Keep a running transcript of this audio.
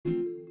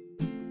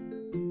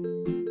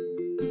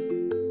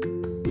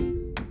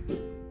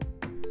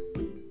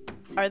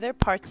Are there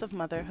parts of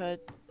motherhood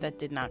that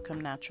did not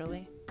come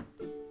naturally?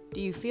 Do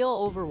you feel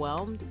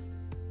overwhelmed?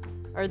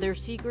 Are there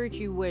secrets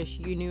you wish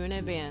you knew in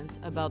advance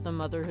about the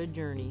motherhood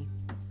journey?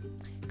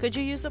 Could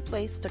you use a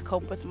place to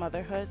cope with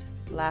motherhood,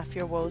 laugh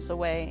your woes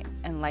away,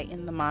 and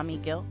lighten the mommy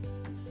guilt?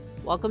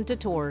 Welcome to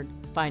Torn,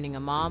 Finding a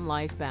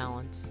Mom-Life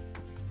Balance.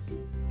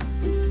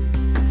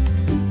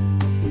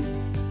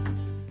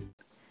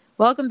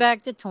 Welcome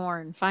back to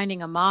Torn,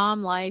 Finding a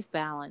Mom-Life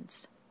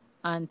Balance.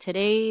 On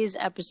today's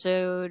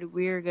episode,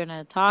 we're going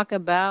to talk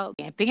about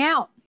camping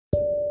out.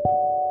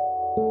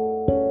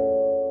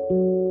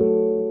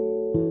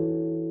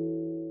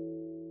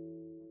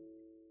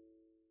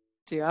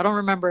 See, I don't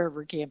remember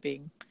ever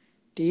camping.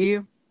 Do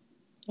you?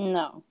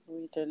 No,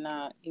 we did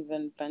not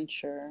even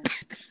venture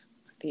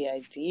the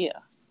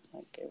idea.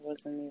 Like, it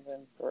wasn't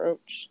even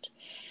broached.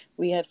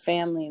 We had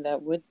family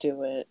that would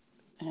do it,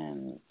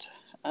 and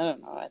I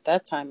don't know, at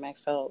that time I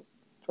felt,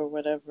 for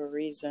whatever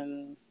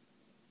reason,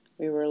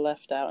 we were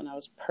left out, and I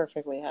was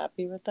perfectly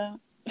happy with that.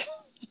 I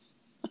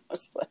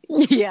was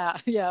like, yeah,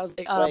 I was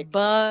like,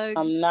 bugs.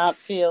 I'm not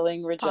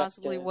feeling rejected.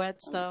 Possibly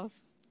wet stuff.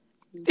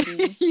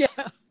 Mm-hmm.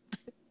 Yeah.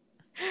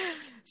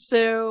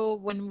 So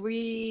when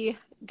we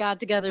got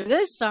together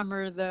this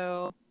summer,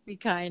 though, we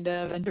kind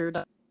of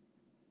entered.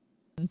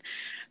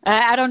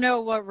 I don't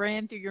know what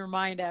ran through your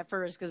mind at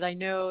first, because I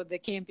know the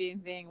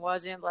camping thing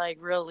wasn't like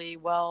really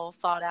well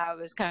thought out.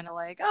 It was kind of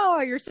like, oh,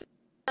 you're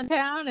in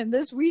town, and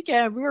this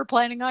weekend we were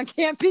planning on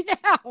camping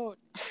out.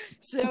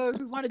 So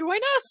you want to join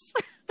us?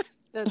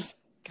 That's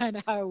kind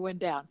of how it went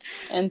down.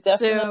 And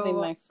definitely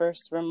my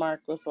first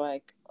remark was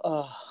like,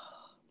 oh,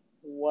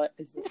 what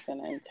is this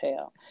going to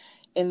entail?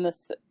 In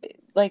this,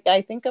 like,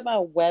 I think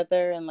about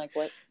weather and like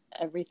what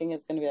everything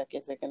is going to be like.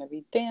 Is it going to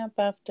be damp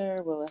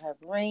after? Will it have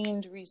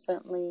rained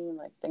recently?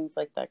 Like things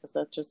like that, because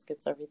that just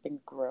gets everything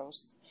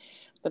gross.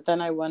 But then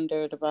I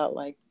wondered about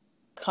like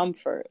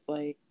comfort.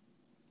 Like,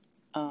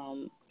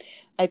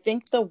 I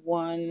think the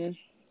one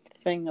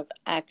thing of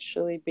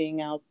actually being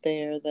out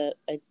there that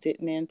I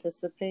didn't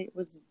anticipate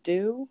was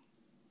dew.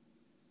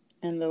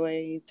 And the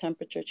way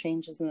temperature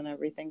changes and then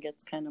everything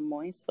gets kind of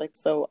moist. Like,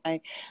 so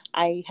I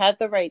had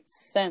the right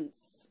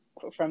sense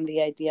from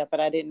the idea, but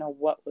I didn't know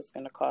what was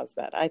going to cause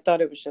that. I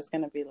thought it was just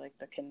going to be like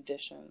the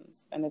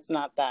conditions. And it's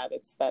not that.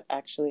 It's that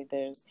actually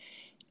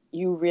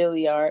you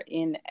really are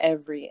in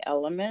every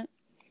element.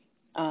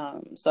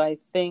 So I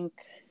think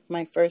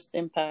my first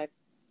impact,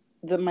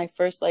 my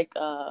first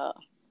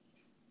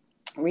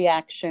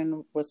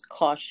reaction was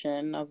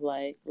caution of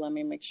like, let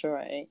me make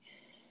sure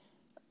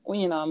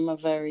I'm a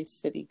very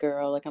city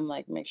girl. Like, I'm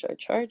like, make sure I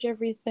charge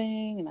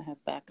everything and I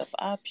have backup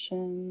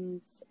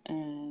options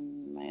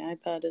and my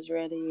iPad is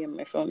ready and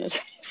my phone is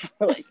ready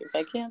for like, if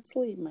I can't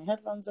sleep, my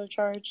headphones are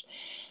charged.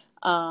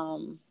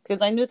 Because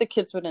I knew the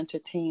kids would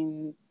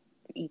entertain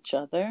each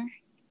other.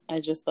 I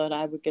just thought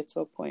I would get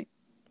to a point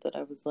that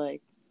I was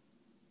like,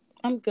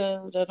 I'm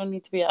good. I don't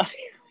need to be out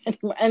here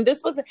anymore. And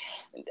this wasn't,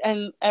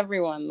 and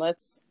everyone,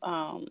 let's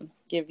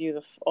give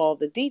you all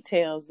the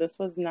details. This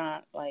was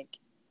not like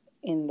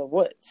in the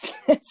woods.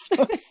 It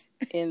was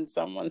in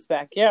someone's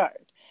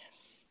backyard,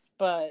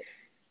 but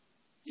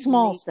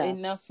small steps,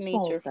 enough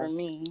nature for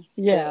me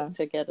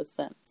to get a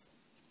sense.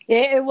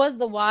 It was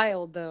the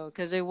wild though,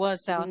 because it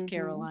was South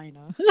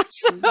Carolina.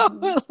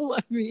 So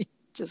let me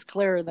just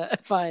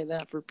clarify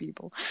that for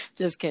people.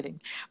 Just kidding.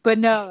 But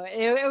no,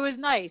 it was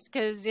nice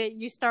because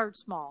you start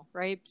small,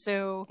 right?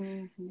 So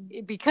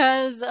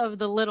because of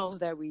the littles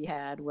that we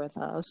had with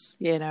us,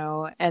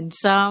 and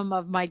some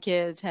of my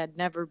kids had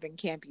never been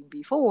camping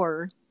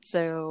before.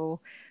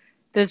 So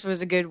this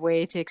was a good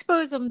way to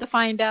expose them to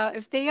find out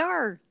if they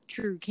are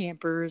true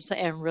campers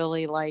and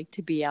really like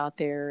to be out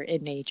there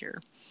in nature.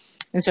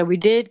 And so we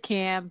did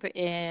camp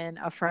in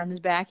a friend's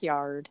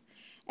backyard.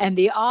 And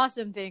the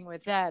awesome thing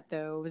with that,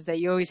 though, was that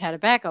you always had a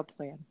backup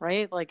plan,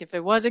 right? Like if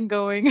it wasn't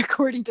going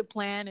according to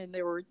plan and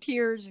there were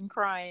tears and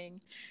crying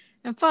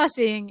and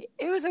fussing,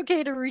 it was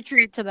okay to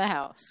retreat to the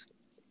house.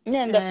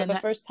 Yeah, and for the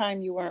first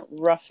time you weren't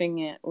roughing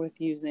it with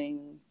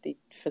using the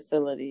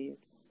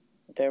facilities.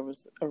 There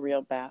was a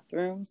real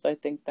bathroom. So I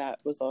think that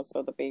was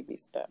also the baby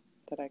step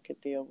that I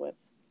could deal with.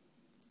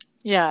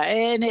 Yeah,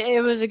 and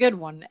it was a good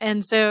one.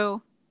 And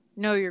so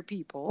know your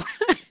people.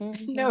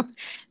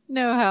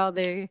 know how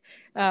they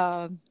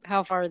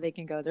how far they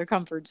can go, their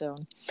comfort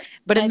zone.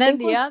 But and then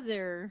the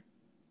other,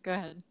 go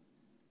ahead.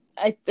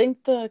 I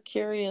think the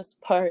curious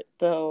part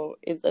though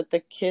is that the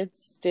kids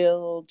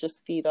still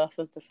just feed off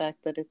of the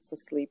fact that it's a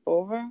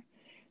sleepover.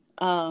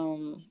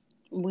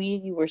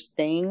 We were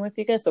staying with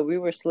you guys, so we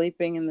were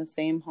sleeping in the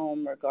same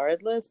home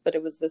regardless, but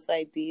it was this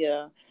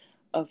idea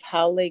of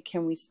how late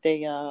can we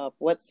stay up,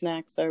 what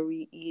snacks are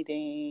we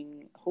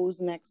eating,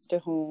 who's next to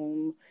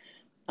whom.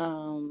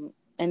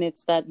 And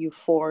it's that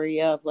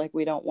euphoria of like,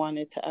 we don't want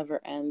it to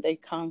ever end. They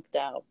conked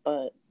out,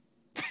 but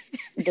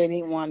they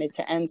didn't want it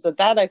to end. So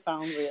that I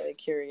found really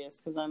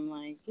curious, because I'm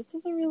like, it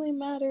doesn't really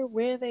matter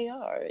where they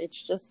are.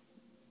 It's just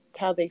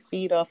how they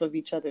feed off of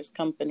each other's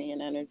company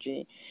and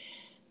energy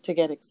to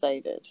get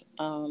excited.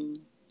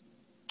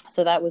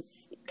 So that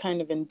was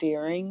kind of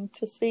endearing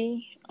to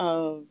see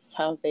of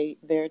how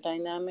their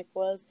dynamic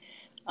was.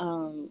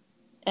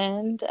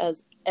 And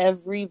as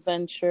every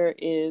venture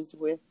is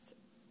with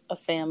a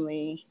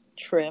family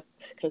trip,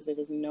 because it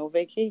is no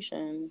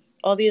vacation,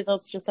 all the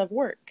adults just have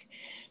work.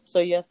 So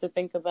you have to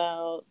think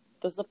about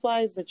the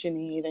supplies that you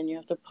need, and you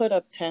have to put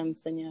up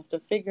tents, and you have to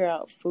figure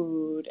out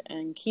food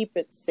and keep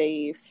it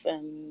safe.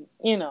 And,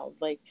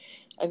 like,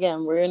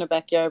 again, we're in a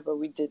backyard, but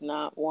we did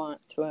not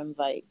want to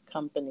invite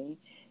company.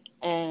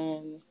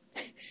 And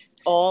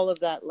all of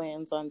that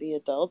lands on the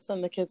adults,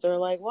 and the kids are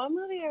like, what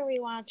movie are we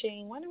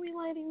watching? When are we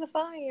lighting the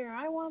fire?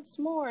 I want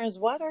s'mores.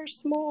 What are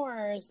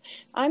s'mores?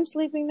 I'm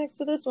sleeping next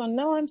to this one.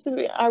 No, I'm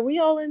sleeping. Are we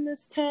all in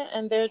this tent?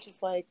 And they're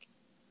just like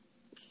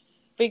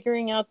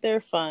figuring out their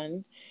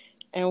fun,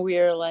 and we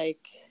are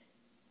like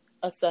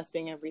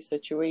assessing every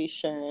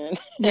situation.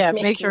 Yeah,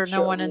 make sure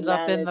no one we ends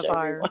up in the manage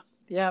fire. everyone.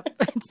 Yep.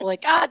 It's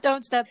like,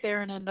 don't step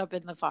there and end up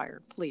in the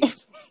fire.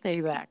 Please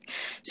stay back.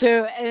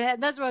 So,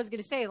 and that's what I was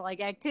going to say.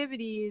 Like,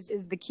 activities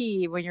is the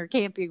key when you're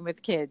camping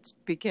with kids,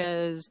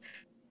 because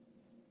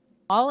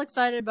all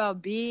excited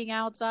about being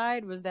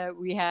outside was that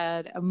we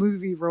had a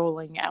movie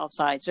rolling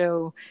outside.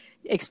 So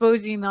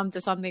exposing them to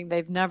something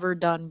they've never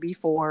done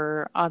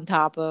before, on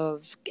top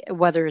of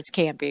whether it's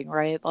camping,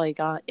 right? Like,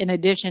 in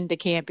addition to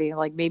camping,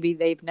 like maybe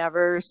they've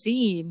never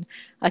seen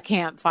a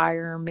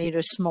campfire made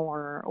a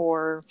s'more,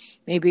 or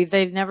maybe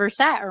they've never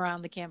sat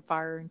around the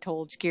campfire and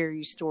told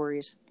scary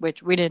stories,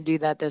 which we didn't do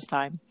that this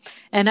time.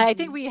 And I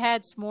think we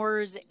had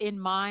s'mores in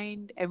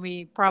mind, and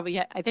we probably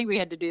I think we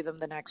had to do them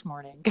the next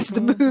morning, because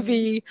the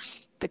movie,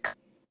 the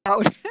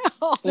out,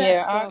 all that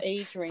Yeah, stuff our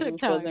age took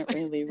range time. wasn't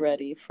really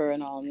ready for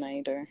an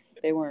all-nighter.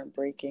 They weren't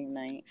breaking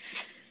night.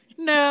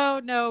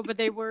 No, but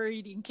they were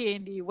eating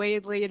candy way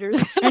later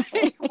than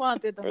I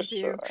wanted them For to.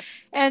 sure.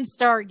 And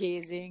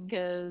stargazing,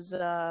 because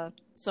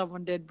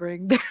someone did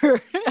bring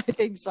their, I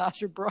think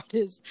Sasha brought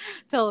his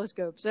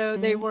telescope. So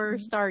they were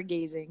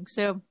stargazing.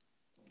 So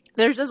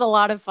there's just a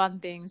lot of fun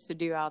things to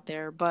do out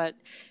there. But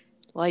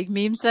like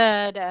Meme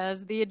said,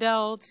 as the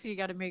adults, you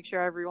got to make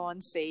sure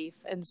everyone's safe.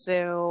 And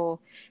so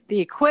the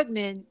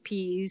equipment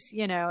piece,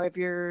 if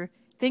you're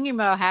thinking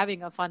about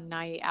having a fun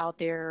night out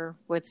there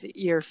with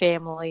your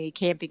family,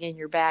 camping in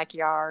your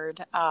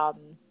backyard,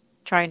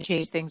 trying to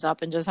change things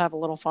up and just have a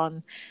little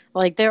fun.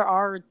 Like, there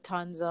are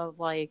tons of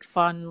like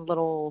fun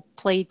little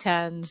play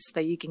tents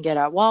that you can get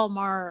at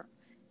Walmart.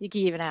 You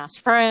can even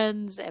ask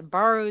friends and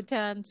borrow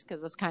tents,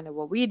 because that's kind of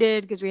what we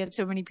did, because we had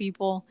so many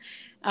people.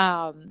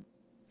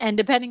 And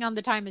depending on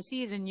the time of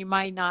season, you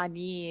might not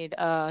need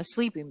a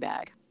sleeping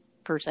bag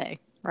per se,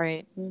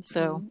 right?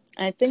 So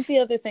I think the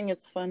other thing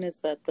that's fun is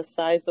that the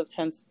size of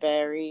tents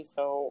vary.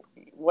 So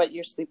what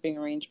your sleeping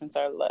arrangements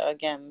are,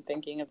 again,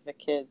 thinking of the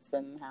kids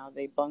and how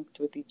they bunked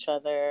with each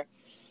other,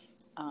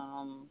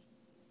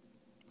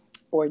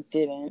 or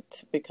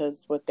didn't,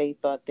 because what they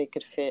thought they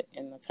could fit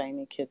in the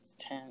tiny kids'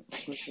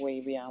 tent was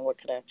way beyond what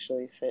could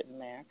actually fit in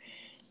there.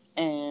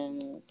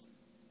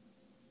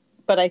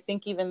 But I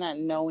think even that,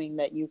 knowing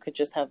that you could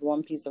just have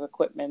one piece of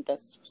equipment that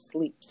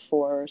sleeps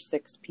 4 or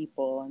 6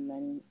 people, and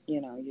then,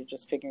 you're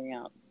just figuring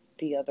out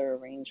the other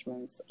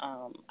arrangements.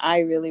 I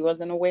really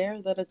wasn't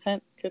aware that a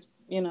tent could,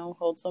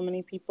 hold so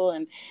many people.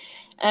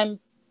 And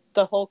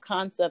the whole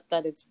concept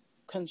that it's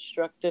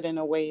constructed in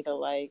a way to,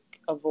 like,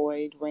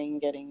 avoid rain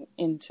getting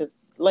into,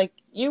 like,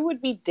 you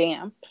would be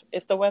damp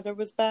if the weather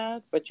was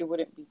bad, but you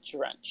wouldn't be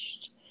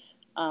drenched.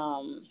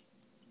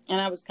 And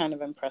I was kind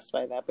of impressed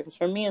by that, because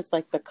for me, it's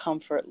like the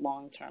comfort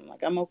long term.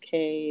 Like, I'm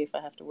okay if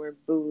I have to wear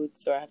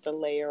boots or I have to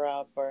layer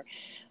up, but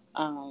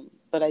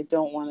I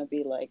don't want to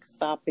be like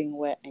sopping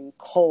wet and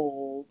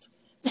cold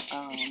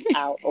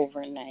out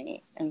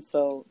overnight. And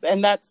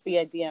that's the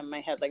idea in my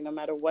head. Like, no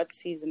matter what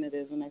season it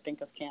is, when I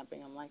think of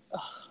camping, I'm like,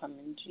 oh, I'm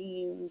in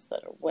jeans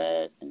that are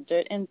wet and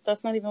dirt, and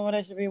that's not even what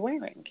I should be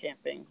wearing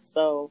camping.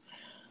 So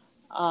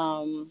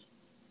I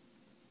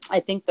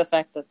think the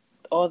fact that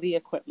all the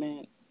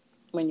equipment,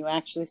 when you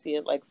actually see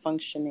it like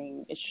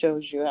functioning, it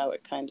shows you how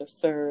it kind of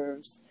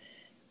serves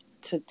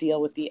to deal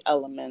with the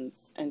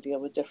elements and deal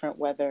with different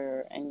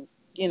weather, and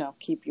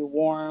keep you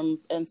warm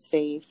and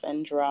safe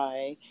and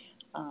dry,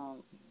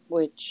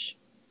 which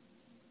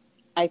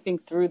I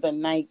think through the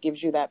night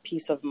gives you that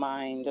peace of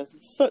mind,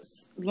 as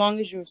long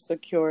as you've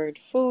secured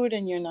food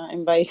and you're not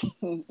inviting,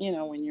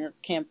 when you're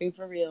camping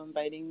for real,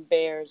 inviting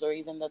bears, or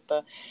even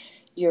that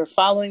you're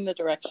following the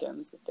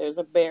directions. If there's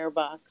a bear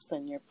box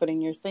and you're putting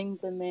your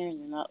things in there and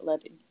you're not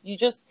you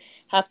just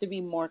have to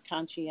be more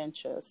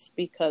conscientious,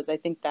 because I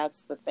think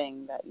that's the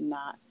thing that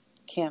not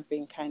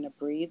camping kind of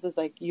breeds, is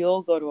like,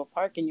 you'll go to a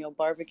park and you'll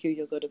barbecue,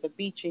 you'll go to the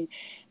beach,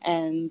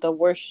 and the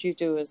worst you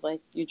do is like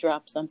you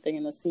drop something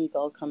and a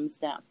seagull comes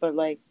down. But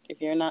like,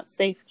 if you're not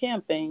safe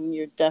camping,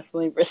 you're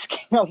definitely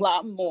risking a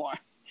lot more.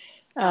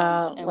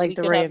 And like we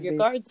the could have your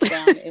Ramses. guards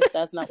down if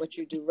that's not what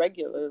you do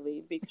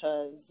regularly,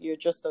 because you're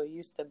just so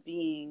used to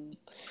being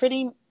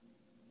pretty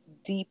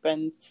deep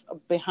and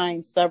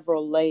behind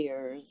several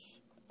layers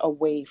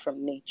away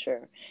from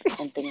nature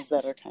and things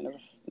that are kind of,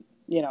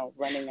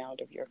 running out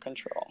of your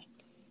control.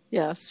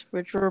 Yes,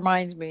 which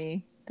reminds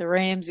me, the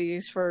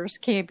Ramsey's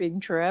first camping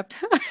trip,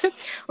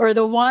 or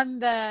the one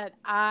that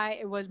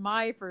it was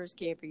my first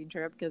camping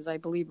trip because I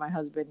believe my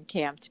husband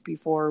camped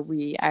before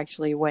we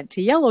actually went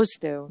to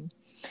Yellowstone.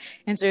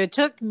 And so it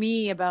took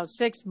me about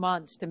 6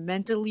 months to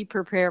mentally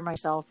prepare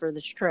myself for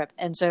this trip.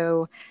 And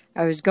so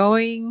I was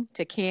going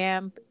to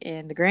camp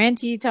in the Grand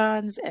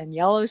Tetons and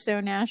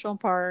Yellowstone National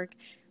Park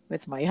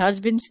with my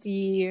husband,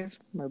 Steve,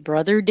 my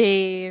brother,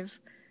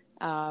 Dave,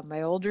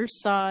 my older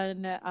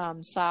son,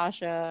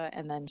 Sasha,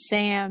 and then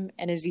Sam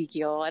and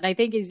Ezekiel. And I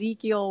think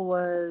Ezekiel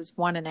was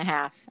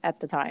 1.5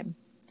 at the time.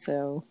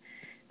 So,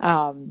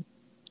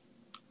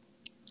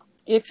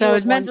 If so you I were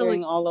was mentally.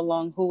 wondering all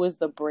along who was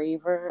the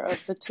braver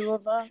of the two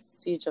of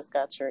us, you just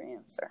got your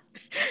answer.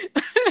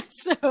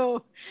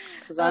 So,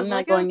 Because I I'm was not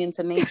like, going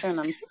into nature, and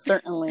I'm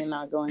certainly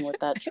not going with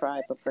that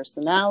tribe of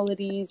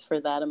personalities for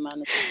that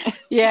amount of time.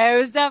 yeah, it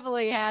was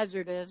definitely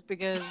hazardous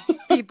because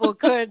people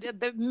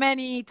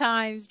many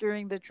times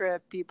during the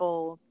trip,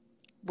 people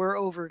were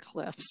over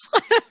cliffs.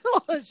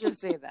 Let's just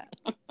say that.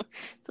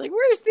 It's like,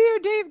 where's Theo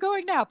Dave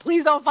going now?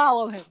 Please don't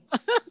follow him.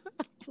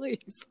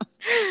 Please.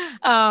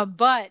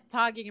 But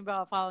talking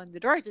about following the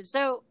directions.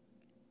 So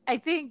I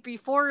think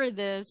before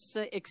this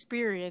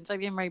experience, I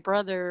think my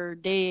brother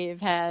Dave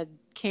had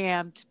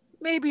camped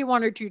maybe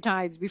 1 or 2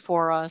 times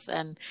before us.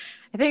 And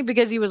I think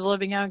because he was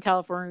living out in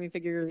California, we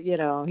figured,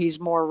 he's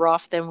more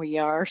rough than we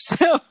are.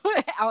 So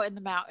out in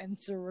the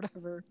mountains or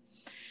whatever.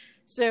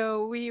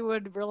 So we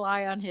would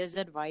rely on his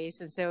advice.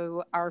 And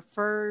so our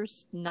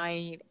first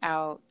night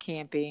out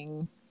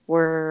camping,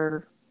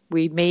 where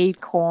we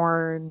made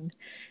corn,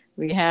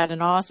 we had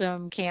an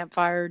awesome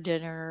campfire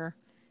dinner,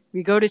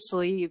 we go to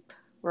sleep,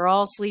 we're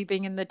all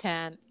sleeping in the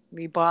tent.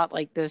 We bought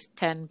like this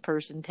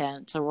 10-person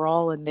tent, so we're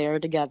all in there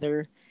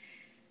together.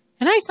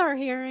 And I start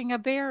hearing a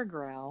bear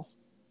growl.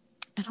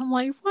 And I'm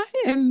like, what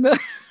in the...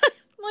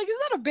 I'm like, is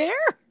that a bear?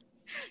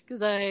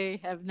 Because I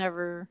have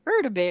never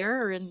heard a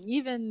bear, and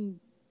even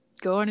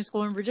going to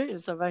school in Virginia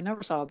and stuff, I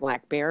never saw a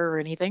black bear or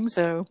anything.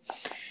 So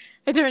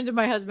I turned to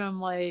my husband. I'm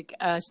like,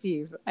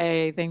 Steve,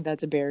 I think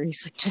that's a bear.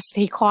 He's like, just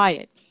stay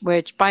quiet.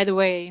 Which, by the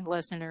way,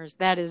 listeners,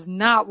 that is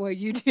not what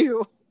you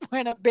do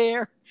when a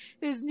bear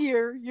is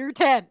near your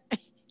tent.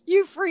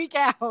 You freak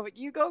out.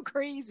 You go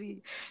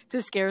crazy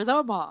to scare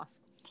them off.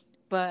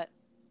 But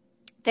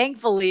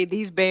thankfully,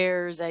 these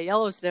bears at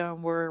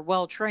Yellowstone were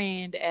well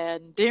trained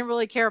and didn't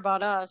really care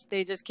about us.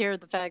 They just cared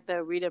the fact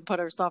that we didn't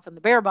put our stuff in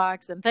the bear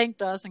box and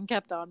thanked us and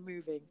kept on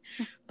moving.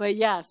 But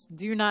yes,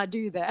 do not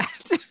do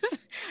that.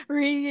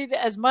 Read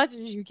as much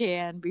as you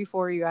can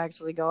before you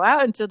actually go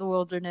out into the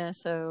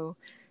wilderness so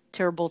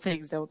terrible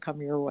things don't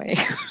come your way.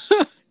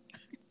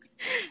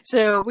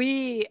 So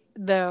we,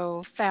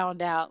 though,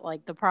 found out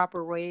like the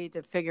proper way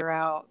to figure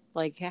out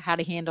like how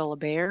to handle a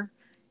bear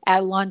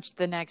at lunch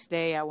the next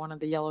day at one of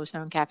the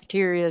Yellowstone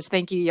cafeterias.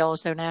 Thank you,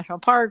 Yellowstone National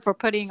Park, for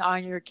putting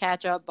on your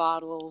catch-up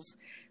bottles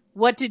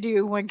what to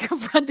do when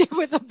confronted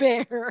with a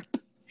bear,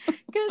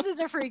 because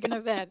it's a freaking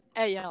event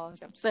at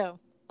Yellowstone. So,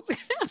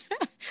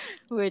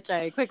 which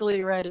I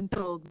quickly read and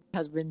told my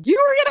husband, you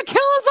were going to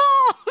kill us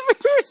all.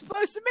 We were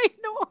supposed to make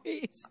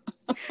noise.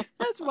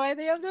 That's why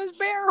they have those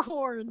bear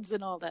horns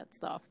and all that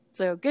stuff.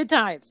 So good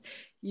times.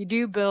 You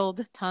do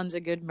build tons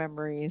of good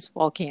memories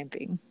while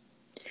camping.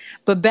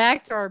 But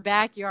back to our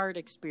backyard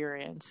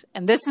experience,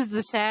 and this is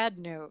the sad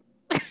note,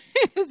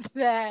 is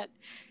that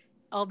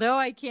although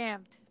I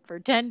camped for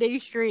 10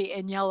 days straight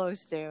in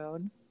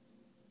Yellowstone,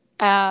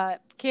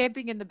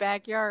 camping in the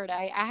backyard,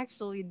 I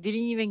actually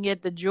didn't even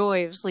get the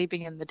joy of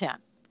sleeping in the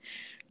tent.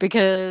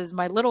 Because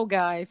my little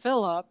guy,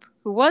 Philip,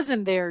 who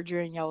wasn't there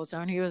during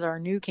Yellowstone, he was our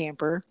new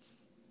camper,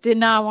 did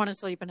not want to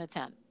sleep in a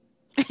tent.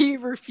 He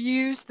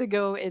refused to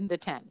go in the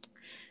tent.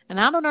 And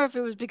I don't know if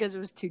it was because it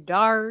was too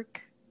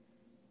dark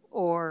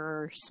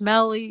or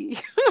smelly.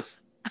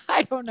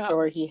 I don't know.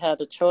 Or he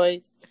had a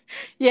choice.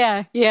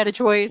 Yeah, he had a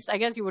choice. I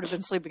guess he would have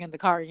been sleeping in the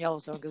car in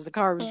Yellowstone because the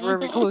car was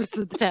very close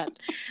to the tent.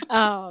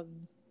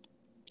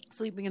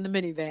 Sleeping in the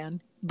minivan.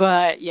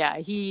 But yeah,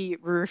 he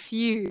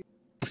refused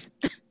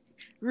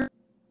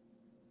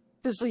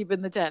to sleep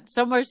in the tent.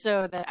 So much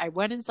so that I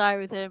went inside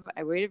with him.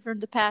 I waited for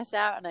him to pass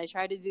out, and I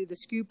tried to do the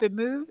scoop and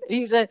move. And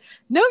he said,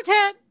 no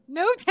tent,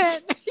 no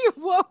tent. He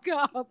woke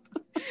up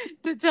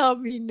to tell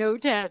me no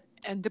tent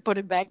and to put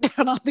him back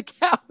down on the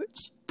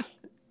couch.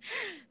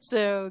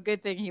 So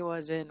good thing he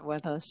wasn't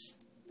with us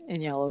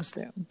in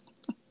Yellowstone.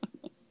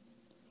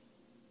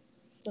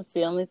 That's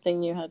the only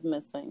thing you had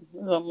missing.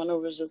 Someone who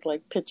was just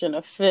like pitching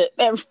a fit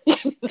every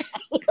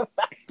night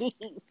about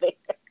being there.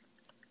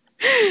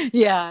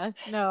 Yeah,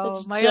 no,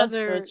 It's my just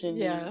other, what you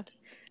yeah, need.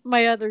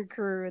 my other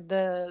crew,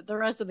 the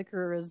rest of the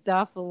crew is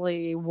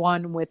definitely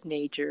one with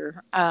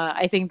nature.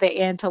 I think the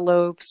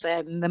antelopes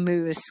and the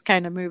moose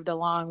kind of moved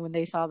along when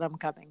they saw them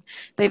coming.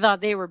 They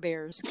thought they were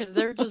bears because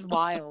they're just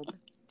wild.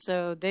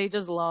 So they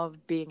just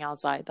love being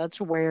outside.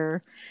 That's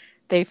where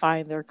they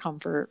find their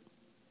comfort.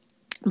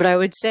 But I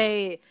would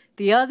say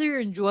the other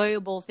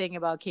enjoyable thing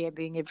about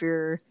camping, if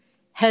you're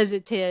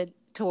hesitant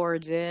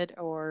towards it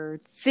or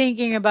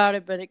thinking about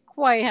it, but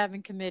quite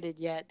haven't committed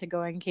yet to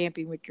going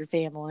camping with your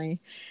family,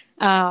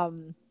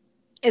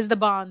 is the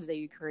bonds that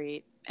you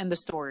create and the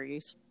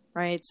stories,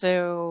 right?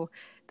 So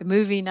the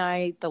movie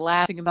night, the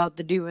laughing about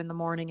the dew in the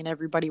morning and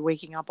everybody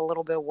waking up a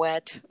little bit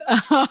wet,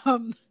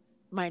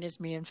 minus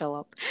me and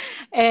Philip.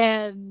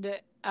 And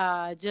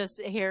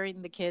just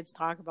hearing the kids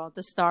talk about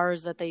the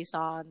stars that they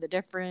saw and the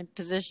different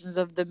positions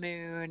of the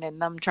moon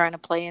and them trying to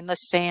play in the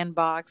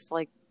sandbox,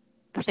 like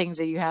the things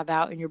that you have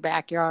out in your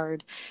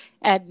backyard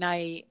at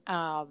night.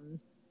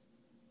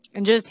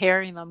 And just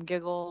hearing them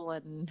giggle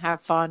and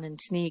have fun and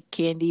sneak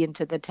candy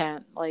into the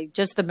tent. Like,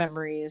 just the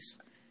memories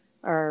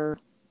are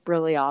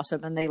really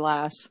awesome, and they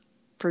last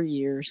for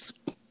years.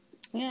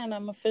 Yeah, and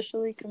I'm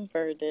officially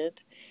converted.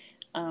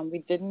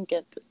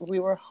 We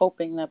were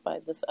hoping that by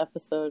this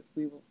episode,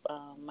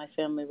 my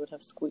family would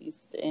have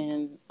squeezed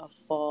in a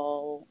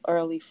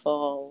early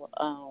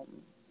fall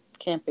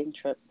camping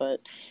trip,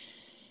 but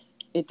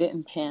it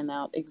didn't pan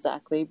out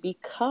exactly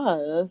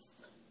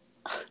because,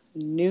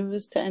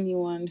 news to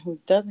anyone who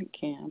doesn't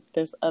camp,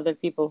 there's other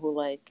people who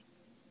like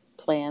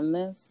plan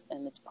this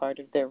and it's part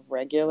of their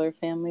regular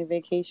family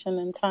vacation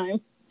and time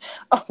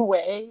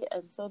away,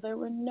 and so there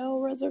were no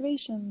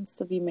reservations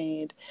to be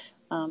made.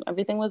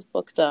 Everything was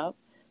booked up,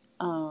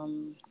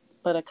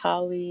 but a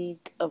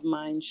colleague of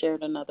mine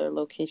shared another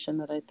location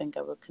that I think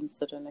I would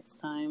consider next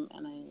time,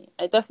 and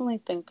I definitely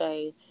think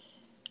I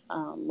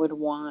would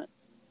want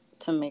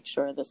to make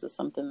sure this is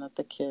something that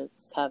the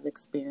kids have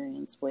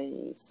experienced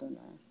way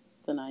sooner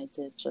than I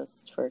did,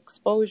 just for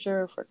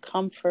exposure, for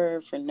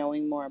comfort, for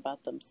knowing more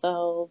about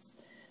themselves,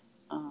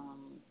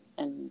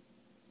 and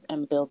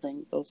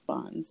building those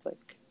bonds,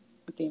 like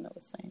Athena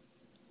was saying.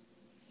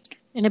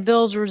 And it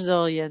builds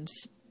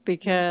resilience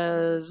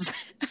because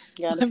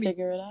You gotta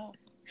figure it out.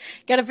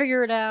 Gotta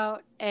figure it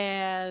out.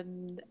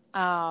 And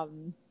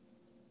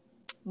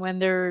when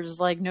there's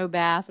like no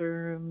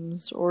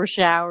bathrooms or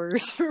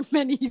showers for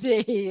many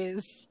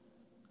days,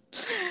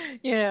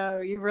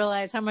 you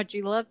realize how much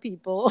you love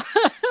people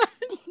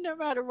no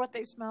matter what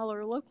they smell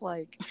or look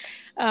like.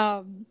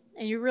 And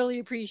you really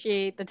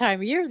appreciate the time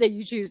of year that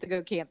you choose to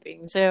go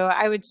camping. So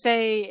I would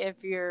say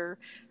if you're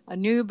a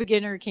new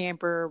beginner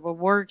camper, what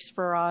works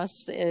for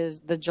us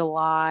is the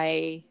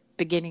July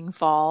beginning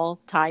fall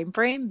time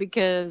frame,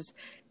 because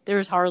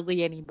there's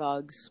hardly any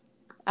bugs.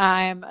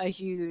 I'm a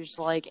huge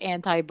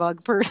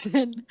anti-bug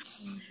person.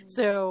 Mm-hmm.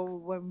 So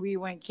when we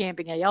went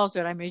camping at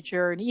Yellowstone, I made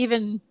sure, and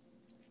even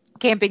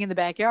camping in the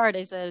backyard,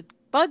 I said,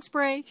 bug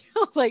spray.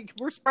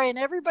 We're spraying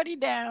everybody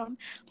down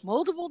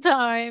multiple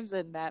times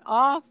and that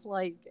off,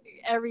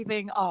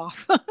 everything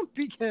off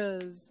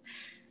because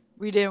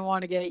we didn't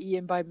want to get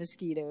eaten by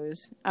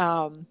mosquitoes.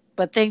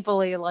 But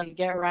thankfully,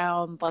 get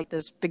around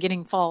this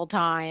beginning fall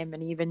time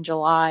and even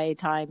July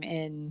time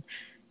in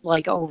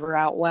over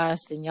out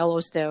west in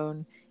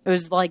Yellowstone, it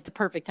was the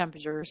perfect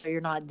temperature. So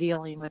you're not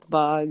dealing with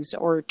bugs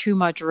or too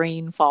much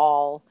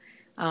rainfall.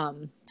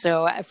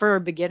 So for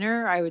a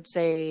beginner, I would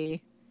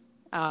say,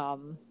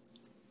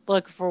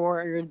 look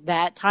for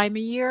that time of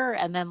year,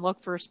 and then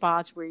look for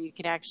spots where you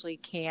can actually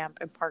camp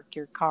and park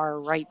your car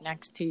right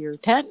next to your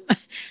tent.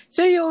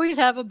 So you always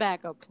have a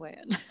backup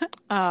plan.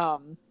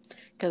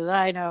 Because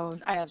I know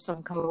I have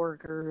some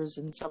coworkers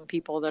and some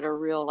people that are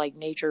real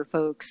nature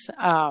folks.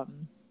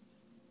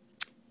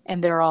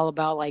 And they're all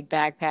about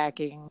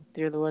backpacking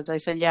through the woods. I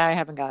said, yeah, I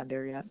haven't gotten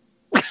there yet.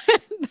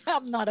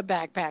 I'm not a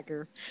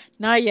backpacker.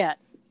 Not yet.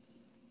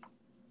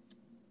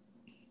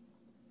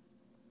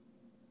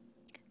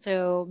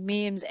 So,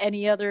 Memes,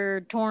 any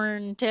other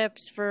torn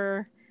tips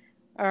for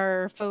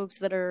our folks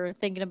that are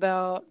thinking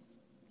about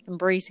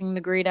embracing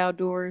the great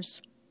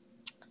outdoors?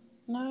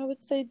 No, I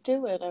would say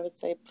do it. I would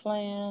say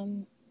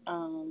plan.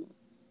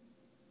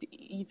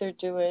 Either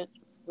do it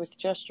with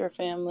just your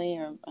family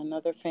or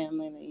another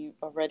family that you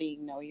already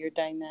know your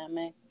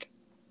dynamic,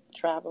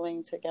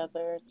 traveling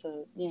together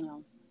to,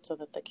 so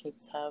that the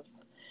kids have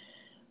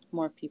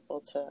more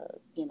people to,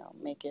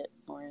 make it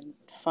more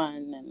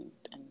fun and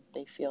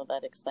they feel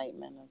that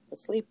excitement of the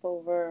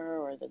sleepover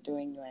or the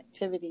doing new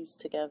activities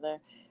together.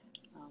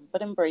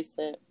 But embrace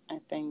it. I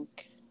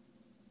think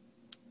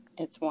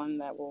it's one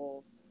that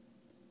will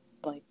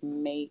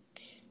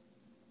make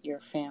your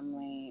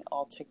family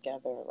all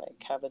together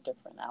have a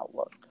different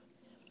outlook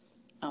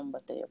on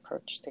what they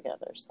approach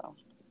together. So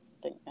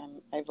I think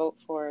I vote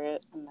for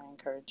it, and I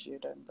encourage you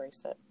to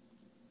embrace it.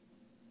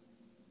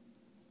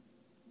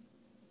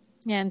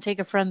 Yeah, and take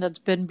a friend that's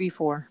been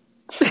before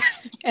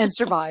and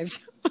survived.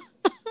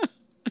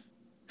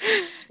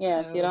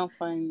 Yeah, so. If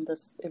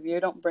you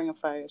don't bring a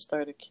fire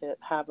starter kit,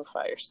 have a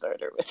fire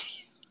starter with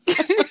you.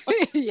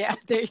 Yeah,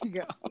 there you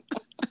go.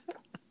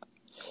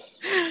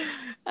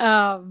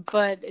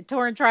 But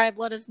Torn Tribe,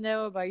 let us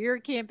know about your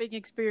camping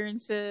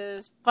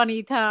experiences,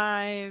 funny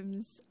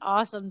times,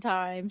 awesome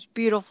times,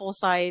 beautiful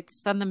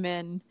sights. Send them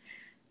in.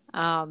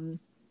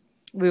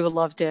 We would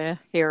love to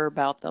hear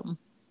about them.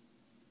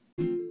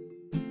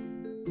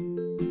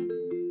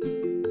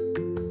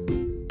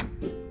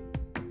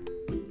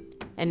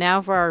 And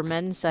now for our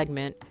men's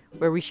segment,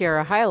 where we share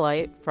a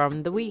highlight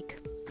from the week.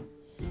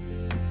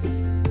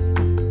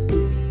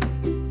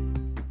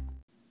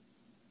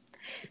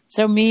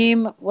 So,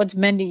 Meme, what's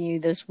mending you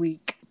this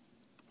week?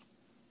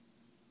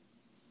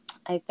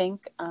 I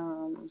think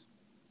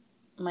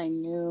my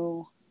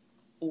new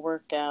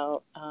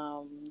workout,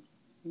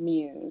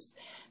 Muse.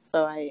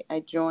 So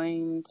I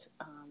joined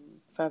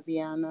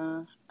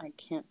Fabiana. I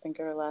can't think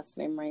of her last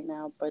name right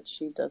now, but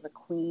she does a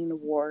Queen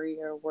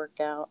Warrior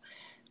workout,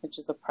 which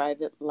is a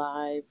private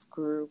live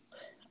group.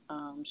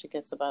 She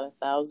gets about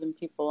 1,000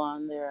 people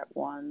on there at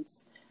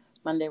once,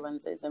 Monday,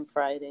 Wednesdays, and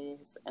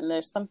Fridays. And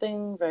there's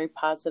something very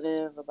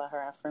positive about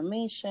her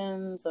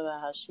affirmations,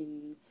 about how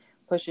she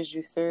pushes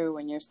you through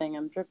when you're saying,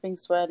 I'm dripping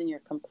sweat, and you're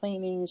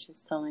complaining.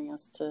 She's telling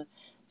us to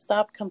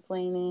stop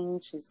complaining.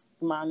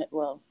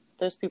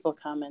 There's people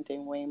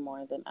commenting way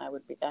more than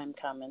I'm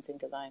commenting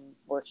because I'm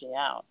working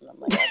out. And I'm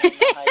like, I don't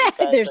know how you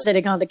guys They're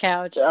sitting on the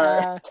couch.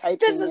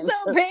 This is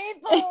so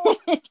painful.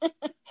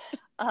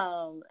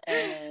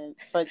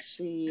 But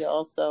she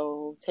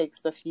also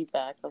takes the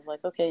feedback of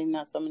like, okay,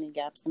 not so many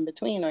gaps in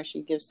between, or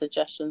she gives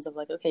suggestions of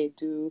like, okay,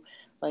 do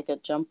like a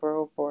jump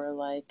rope or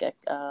like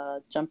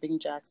jumping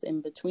jacks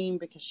in between,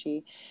 because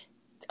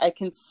I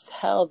can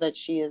tell that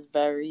she is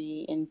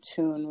very in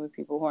tune with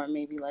people who are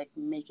maybe like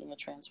making a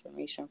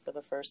transformation for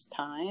the first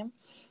time.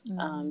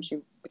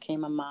 She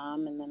became a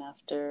mom, and then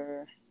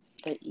after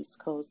the East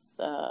Coast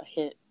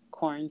hit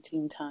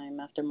quarantine time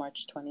after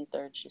March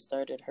 23rd, she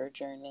started her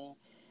journey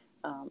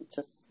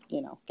to,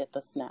 get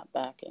the snap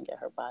back and get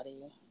her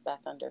body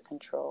back under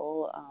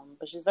control.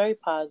 But she's very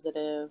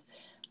positive,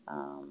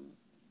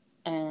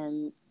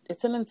 and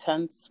it's an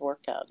intense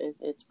workout.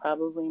 It's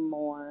probably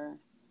more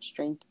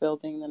strength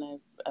building than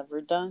I've ever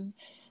done,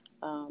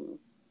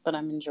 but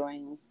I'm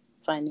enjoying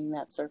finding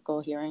that circle,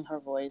 hearing her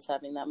voice,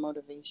 having that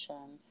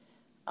motivation,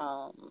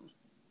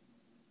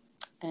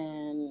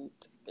 and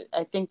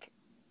I think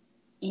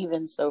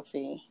even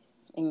Sophie,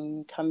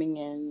 in coming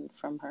in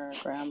from her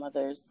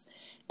grandmother's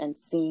and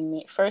seeing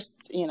me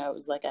first, it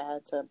was like I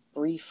had to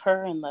brief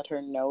her and let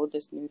her know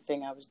this new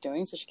thing I was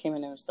doing. So she came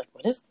in and was like,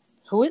 what is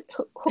this? Who is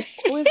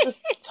this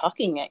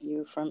talking at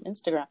you from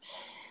Instagram?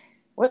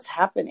 What's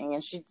happening?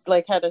 And she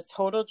like had a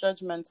total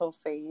judgmental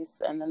face.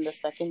 And then the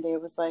second day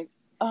it was like,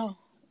 oh,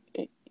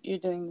 you're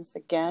doing this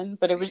again.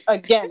 But it was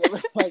like,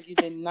 you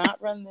did not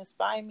run this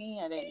by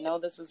me. I didn't know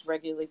this was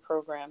regularly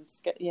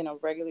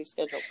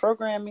scheduled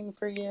programming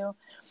for you.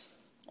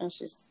 And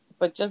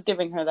but just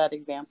giving her that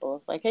example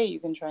of like, hey, you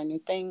can try new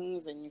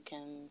things and you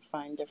can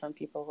find different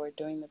people who are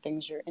doing the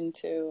things you're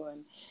into,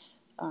 and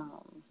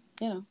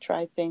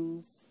try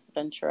things,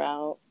 venture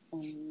out,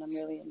 and I'm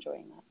really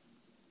enjoying that.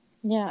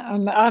 Yeah,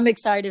 I'm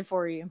excited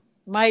for you.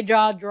 My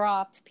jaw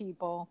dropped,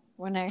 people,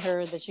 when I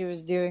heard that she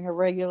was doing a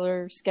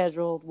regular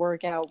scheduled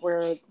workout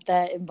where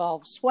that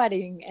involved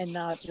sweating and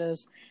not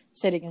just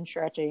sitting and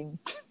stretching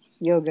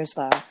yoga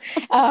style.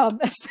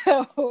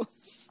 So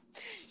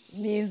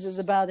Muse is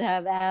about to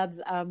have abs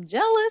I'm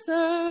jealous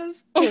of,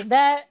 because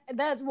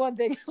that's one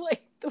thing.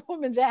 Like the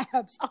woman's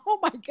abs, oh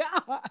my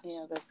gosh,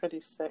 yeah, they're pretty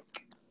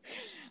sick.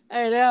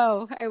 I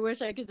know. I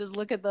wish I could just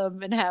look at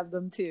them and have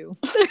them too.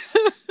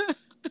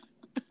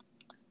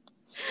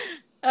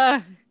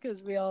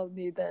 Because we all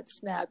need that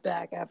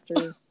snapback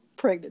after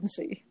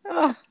pregnancy.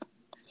 Oh,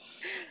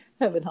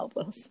 heaven help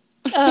us.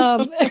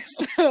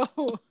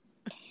 So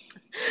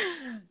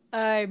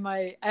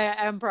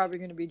I'm probably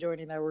going to be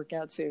joining that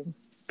workout soon,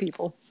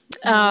 people.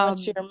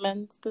 What's your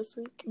mend this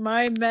week?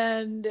 My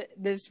mend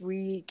this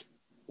week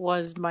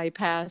was my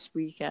past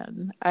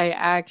weekend. I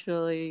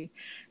actually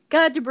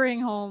got to bring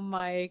home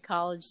my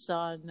college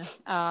son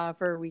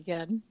for a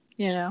weekend.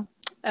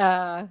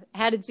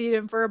 Hadn't seen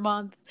him for a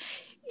month.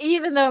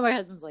 Even though my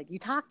husband's like, you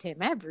talk to him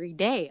every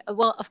day.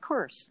 Well, of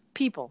course.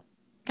 People,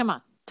 come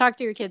on. Talk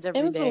to your kids every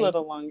day. It was a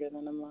little longer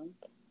than a month.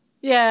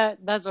 Yeah,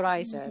 that's what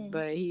I said. Mm-hmm.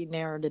 But he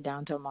narrowed it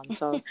down to a month.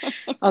 So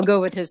I'll go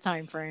with his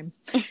time frame.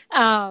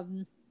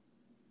 It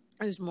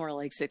was more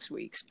like 6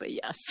 weeks, but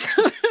yes.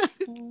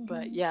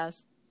 But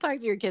yes, talk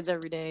to your kids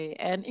every day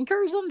and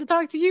encourage them to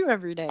talk to you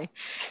every day.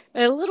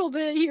 A little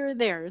bit here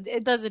and there.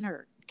 It doesn't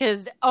hurt.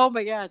 Because, oh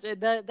my gosh,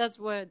 that's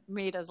what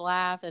made us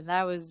laugh. And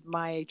that was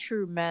my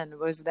true mend,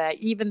 was that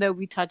even though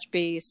we touch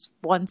base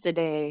once a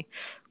day,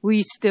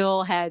 we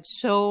still had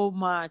so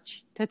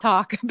much to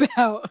talk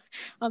about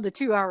on the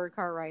 2-hour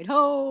car ride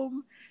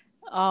home,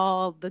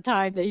 all the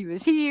time that he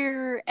was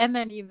here, and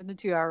then even the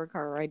 2-hour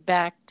car ride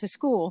back to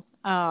school.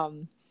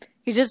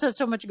 He just has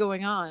so much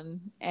going on,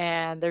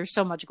 and there's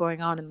so much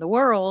going on in the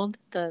world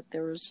that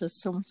there was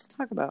just so much to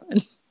talk about.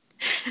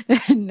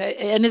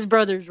 And his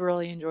brothers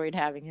really enjoyed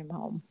having him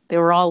home. They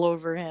were all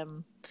over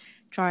him,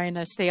 trying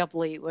to stay up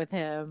late with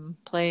him,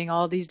 playing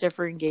all these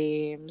different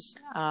games.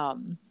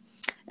 And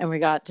we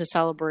got to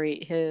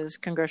celebrate his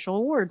congressional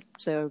award.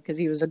 So, because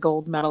he was a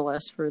gold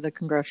medalist for the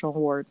congressional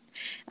award.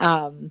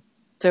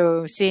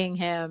 So seeing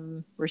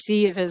him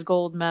receive his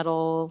gold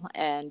medal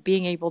and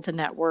being able to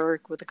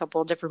network with a couple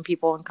of different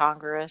people in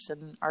Congress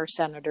and our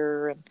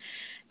senator and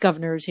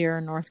governors here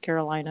in North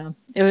Carolina,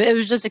 it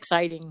was just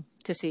exciting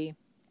to see.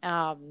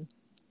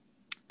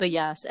 But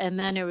yes, and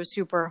then it was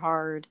super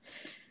hard.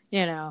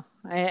 You know,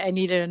 I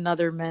needed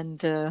another man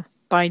to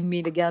bind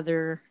me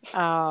together,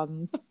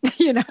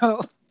 you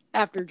know,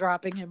 after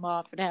dropping him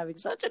off and having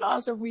such an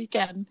awesome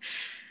weekend.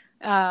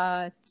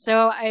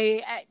 So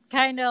I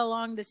kind of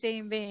along the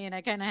same vein, I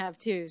kind of have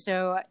two.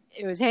 So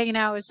it was hanging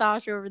out with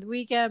Sasha over the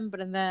weekend, but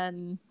and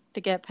then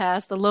to get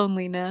past the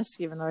loneliness,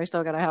 even though I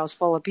still got a house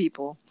full of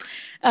people,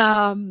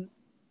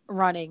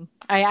 running.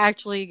 I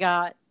actually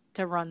got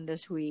to run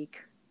this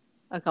week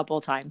a couple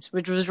of times,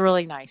 which was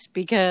really nice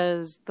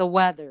because the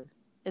weather.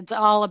 It's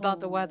all about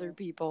the weather,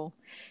 people.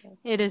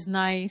 It is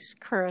nice,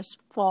 crisp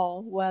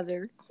fall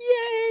weather.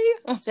 Yay!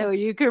 So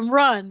you can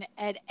run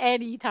at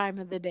any time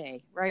of the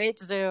day, right?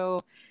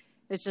 So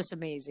it's just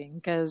amazing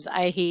because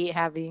I hate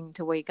having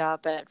to wake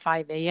up at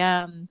 5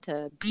 a.m.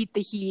 to beat the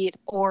heat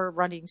or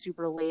running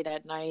super late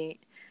at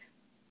night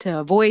to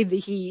avoid the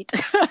heat.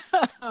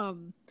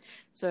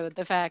 So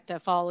the fact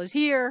that fall is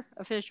here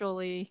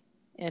officially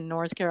in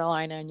North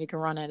Carolina and you can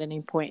run at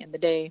any point in the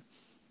day,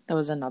 that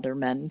was another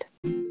mend.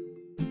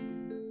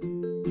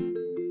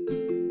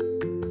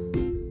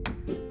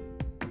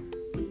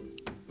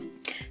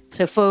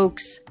 So,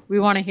 folks, we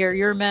want to hear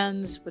your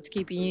mends, what's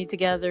keeping you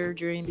together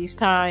during these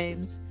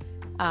times,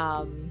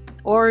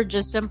 or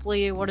just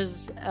simply what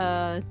is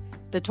the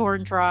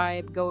Torn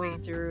Tribe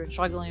going through and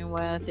struggling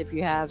with. If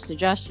you have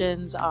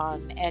suggestions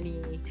on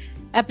any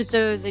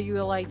episodes that you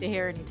would like to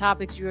hear, any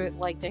topics you would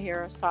like to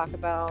hear us talk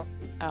about,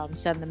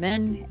 send them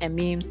in. And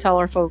memes, tell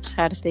our folks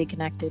how to stay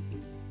connected.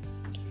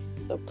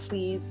 So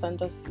please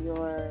send us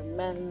your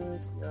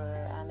mends, your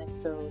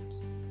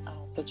anecdotes,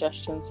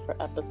 suggestions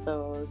for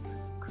episodes,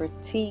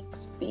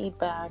 critiques,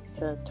 feedback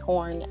to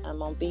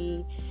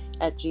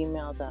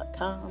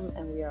tornmlb@gmail.com.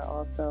 And we are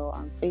also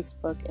on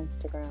Facebook,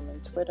 Instagram,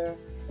 and Twitter.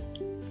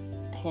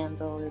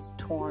 Handle is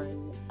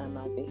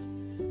tornmlb.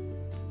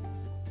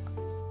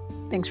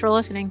 Thanks for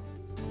listening.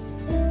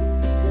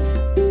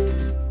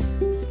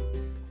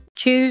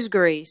 Choose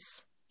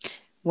grace.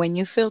 When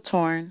you feel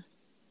torn,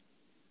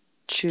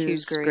 choose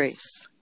Choose grace. grace.